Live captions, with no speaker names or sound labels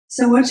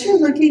So what you're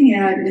looking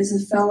at is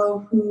a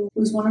fellow who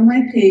was one of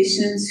my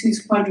patients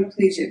who's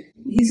quadriplegic.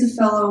 He's a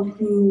fellow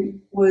who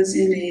was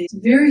in a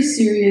very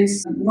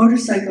serious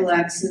motorcycle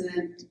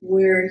accident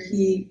where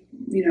he,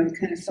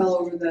 kind of fell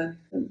over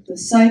the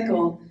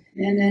cycle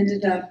and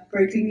ended up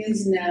breaking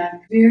his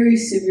neck, very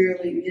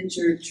severely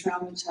injured,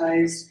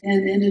 traumatized,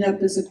 and ended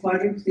up as a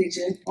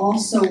quadriplegic,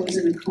 also was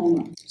in a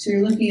coma. So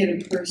you're looking at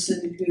a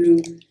person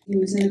he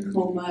was in a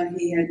coma,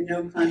 he had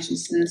no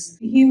consciousness.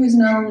 He was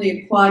not only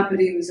a quad, but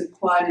he was a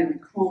quad in a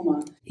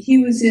coma. He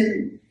was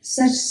in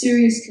such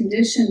serious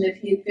condition that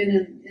he had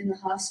been in the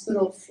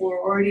hospital for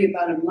already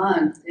about a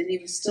month, and he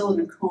was still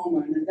in a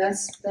coma, and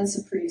that's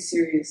a pretty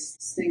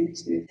serious thing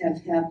to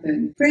have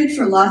happen. Prayed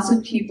for lots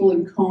of people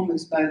in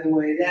comas, by the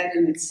way. That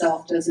in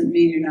itself doesn't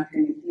mean you're not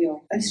going to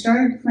heal. I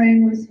started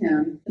praying with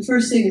him. The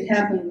first thing that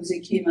happened was he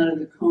came out of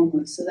the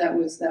coma, so that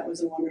was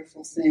a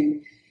wonderful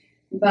thing.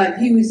 But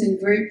he was in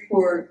very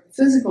poor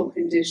physical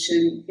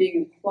condition,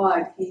 being a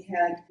quad. He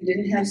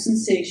didn't have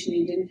sensation,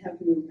 he didn't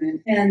have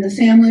movement. And the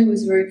family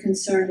was very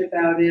concerned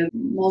about him.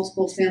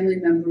 Multiple family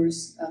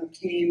members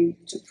came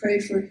to pray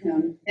for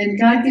him. And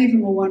God gave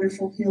him a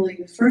wonderful healing.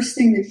 The first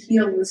thing that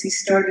healed was he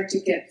started to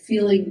get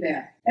feeling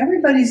back.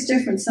 Everybody's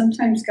different.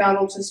 Sometimes God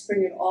will just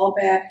bring it all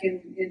back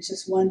in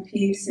just one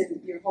piece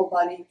and your whole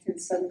body can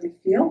suddenly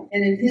feel.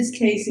 And in his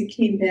case, it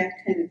came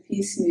back kind of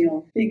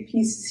piecemeal. Big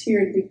pieces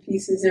here and big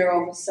pieces there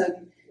all of a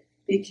sudden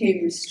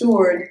became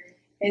restored.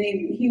 And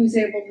he was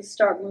able to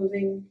start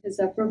moving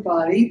his upper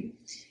body.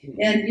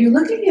 And you're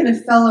looking at a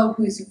fellow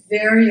who's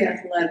very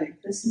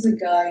athletic. This is a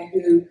guy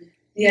who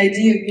the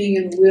idea of being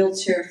in a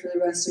wheelchair for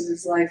the rest of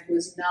his life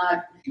was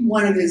not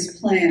one of his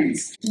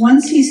plans.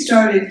 Once he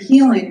started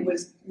healing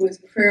with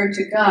prayer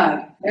to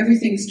God,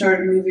 everything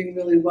started moving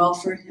really well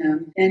for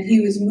him. And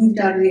he was moved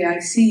out of the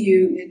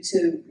ICU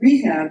into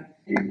rehab.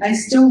 I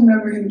still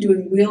remember him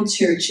doing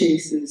wheelchair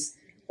chases.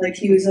 Like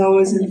he was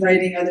always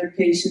inviting other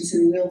patients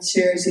in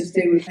wheelchairs if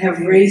they would have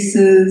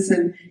races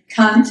and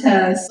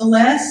contests. The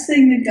last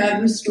thing that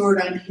God restored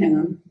on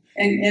him,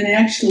 and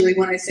actually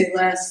when I say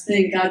last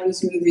thing, God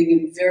was moving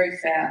him very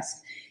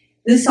fast.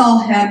 This all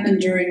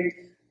happened during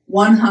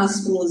one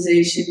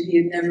hospitalization. He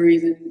had never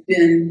even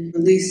been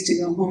released to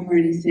go home or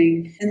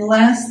anything. And the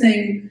last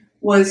thing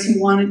was he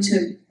wanted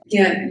to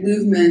get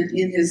movement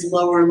in his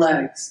lower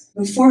legs.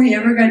 Before he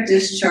ever got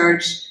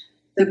discharged,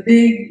 the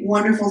big,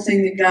 wonderful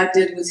thing that God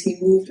did was he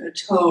moved a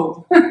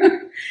toe.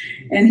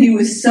 And he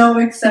was so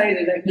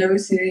excited. I've never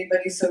seen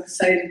anybody so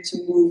excited to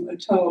move a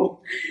toe.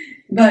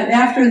 But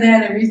after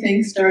that,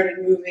 everything started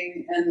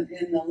moving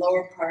in the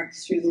lower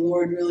parts through the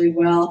Lord really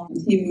well.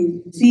 He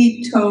moved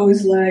feet,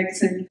 toes,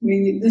 legs, and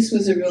this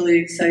was a really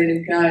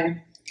excited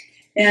guy.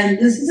 And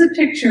this is a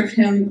picture of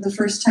him the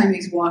first time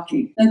he's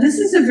walking. Now, this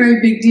is a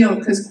very big deal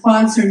because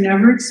quads are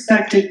never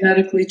expected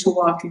medically to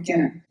walk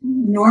again.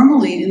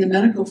 Normally, in the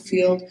medical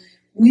field,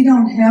 we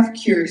don't have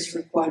cures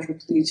for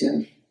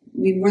quadriplegia.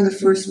 We're the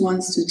first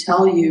ones to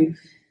tell you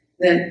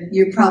that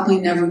you're probably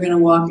never going to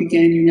walk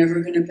again, you're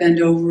never going to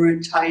bend over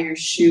and tie your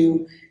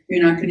shoe,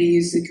 you're not going to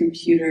use the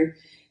computer.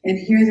 And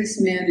here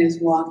this man is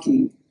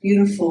walking.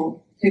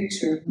 Beautiful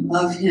picture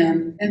of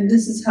him. And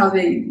this is how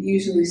they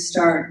usually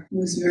start. I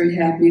was very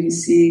happy to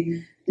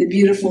see the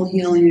beautiful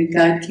healing that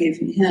God gave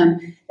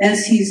him,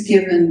 as he's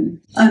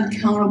given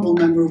uncountable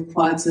number of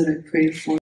quads that I prayed for.